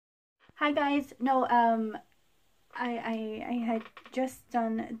Hi guys. No, I had just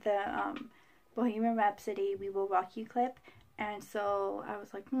done the Bohemian Rhapsody We Will Rock You clip, and so I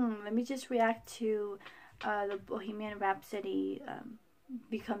was like, let me just react to the Bohemian Rhapsody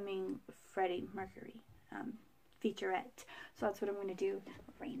becoming Freddie Mercury featurette. So that's what I'm gonna do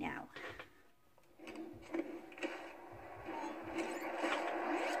right now.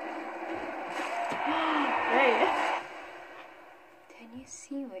 Great. Can you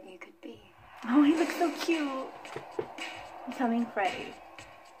see what you could be? Oh, he looks so cute. Becoming Freddie.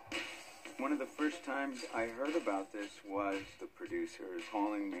 One of the first times I heard about this was the producer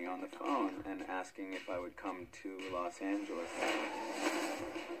calling me on the phone and asking if I would come to Los Angeles.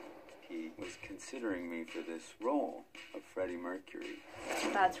 He was considering me for this role of Freddie Mercury.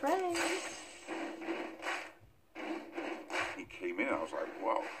 That's right. He came in, I was like,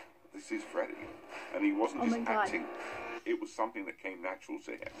 wow, this is Freddie. And he wasn't just acting. It was something that came natural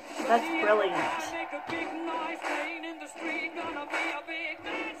to him. That's brilliant.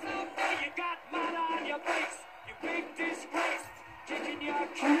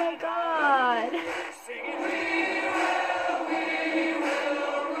 Oh my god.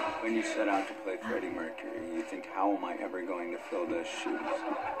 When you set out to play Freddie Mercury, you think, how am I ever going to fill those shoes?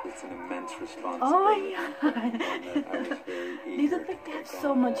 It's an immense responsibility. Oh my god. I was very eager. These look like they had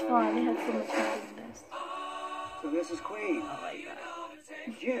so much fun. They had so much fun doing this. So this is Queen. Oh my god.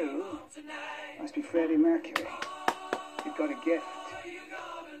 And you must be Freddie Mercury. You've got a gift.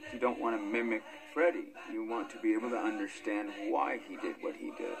 You don't want to mimic Freddie. You want to be able to understand why he did what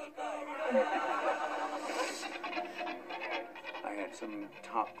he did. I had some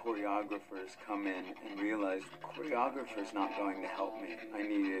top choreographers come in and realized choreographer's not going to help me. I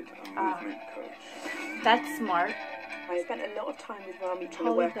needed a movement coach. That's smart. I spent a lot of time with Rami trying to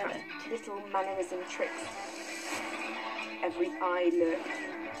Totally work out little mannerism tricks. Every eye look,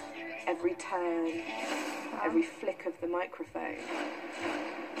 every turn, every flick of the microphone.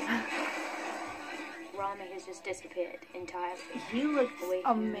 Rami has just disappeared entirely. He looks The way he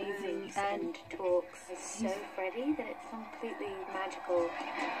amazing moves and talks is so Freddie that it's completely magical.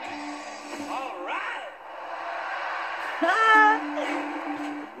 All right!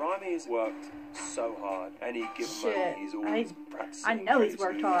 Rami has worked so hard. Any given moment, he's always practicing. I know he's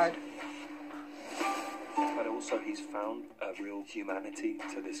worked hard. But also he's found a real humanity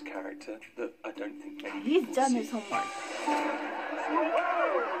to this character that I don't think many He's people done see. his homework.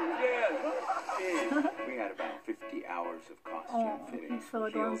 We had about 50 hours of costume fitting. He's so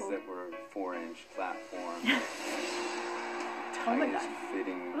Heels adorable. that were 4-inch platforms. Oh my Tightest god.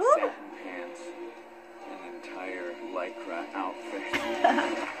 fitting Ooh. satin pants. An entire lycra outfit.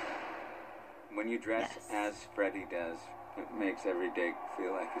 When you dress as Freddie does, it makes every day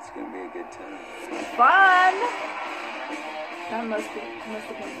feel like it's going to be a good time. Fun! That must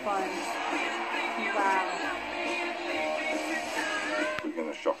have been fun. Wow. We're going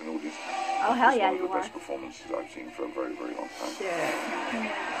to shock an audience. Oh, hell yeah, It's you one of the are. best performances I've seen for a very, very long time. Shit.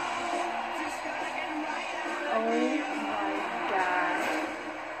 Oh my god.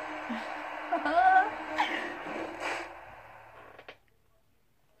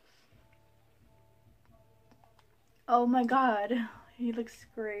 Oh my god. He looks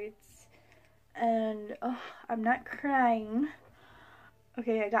great. And I'm not crying.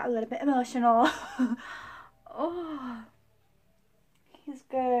 Okay, I got a little bit emotional. Oh, he's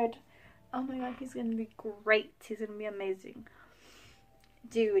good. Oh my god, he's gonna be great. He's gonna be amazing.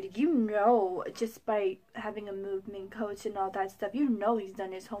 Dude, you know, just by having a movement coach and all that stuff, you know he's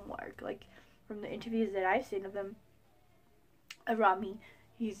done his homework. Like, from the interviews that I've seen of him, Rami,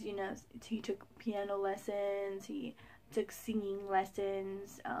 he's, you know, he took piano lessons, he took singing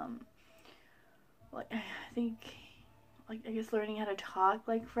lessons, like, I think, like, I guess learning how to talk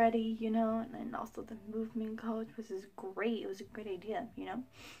like Freddie, you know, and then also the movement coach was great. It was a great idea, you know,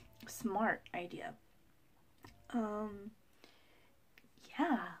 smart idea.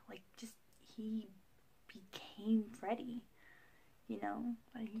 Yeah, like, just, he became Freddie, you know,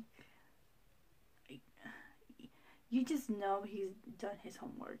 like, you just know he's done his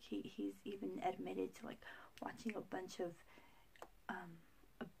homework. He's even admitted to, like, watching a bunch of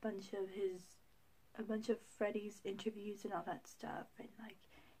Freddie's interviews and all that stuff, and, like,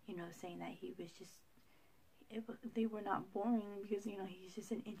 you know, saying that he was just, they were not boring because, you know, he's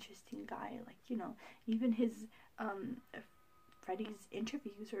just an interesting guy. Like, you know, even his Freddie's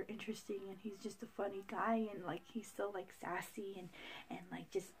interviews are interesting, and he's just a funny guy, and, like, he's so, like, sassy and like,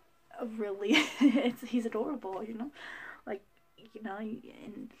 just really he's adorable, you know, like, you know.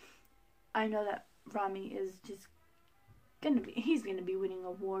 And I know that Rami is just he's gonna be winning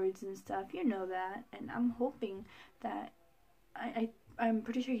awards and stuff, you know that, and I'm hoping that I I'm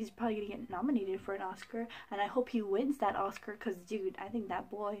pretty sure he's probably gonna get nominated for an Oscar, and I hope he wins that Oscar, because dude, I think that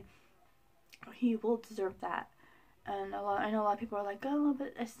boy, he will deserve that. And I know a lot of people are like, oh,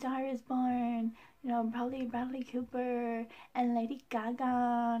 but A Star Is Born, you know, probably Bradley Cooper and Lady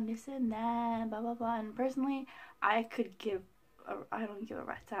Gaga, and this and that, blah blah blah. And personally, I don't give a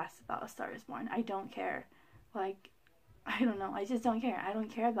rat's ass about A Star Is Born. I don't care. Like, I don't know. I just don't care. I don't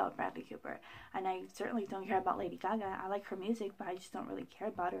care about Bradley Cooper, and I certainly don't care about Lady Gaga. I like her music, but I just don't really care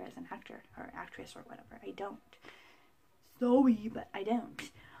about her as an actor or actress or whatever. I don't. Sorry, but I don't.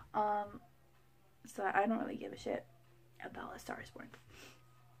 So I don't really give a shit about A Star Is Born.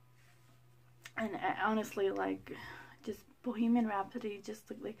 And I honestly, like, just Bohemian Rhapsody,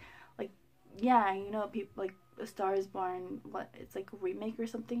 just like, yeah, you know, people like A Star Is Born, it's like a remake or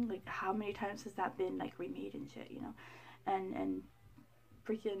something. Like, how many times has that been like remade and shit, you know? And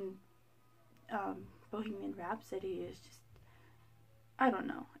freaking Bohemian Rhapsody is just, I don't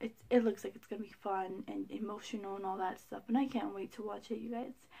know. It looks like it's gonna be fun and emotional and all that stuff, and I can't wait to watch it, you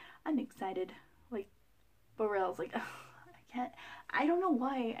guys. I'm excited. Like, for reals, like, I don't know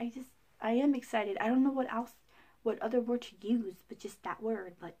why. I am excited. I don't know what other word to use, but just that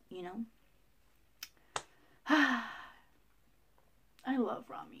word. But you know, I love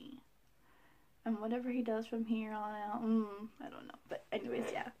Rami. And whatever he does from here on out, I don't know. But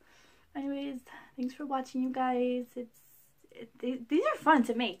anyways, yeah. Anyways, thanks for watching, you guys. These are fun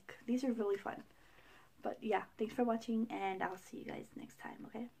to make. These are really fun. But yeah, thanks for watching, and I'll see you guys next time,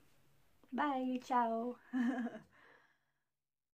 okay? Bye, ciao.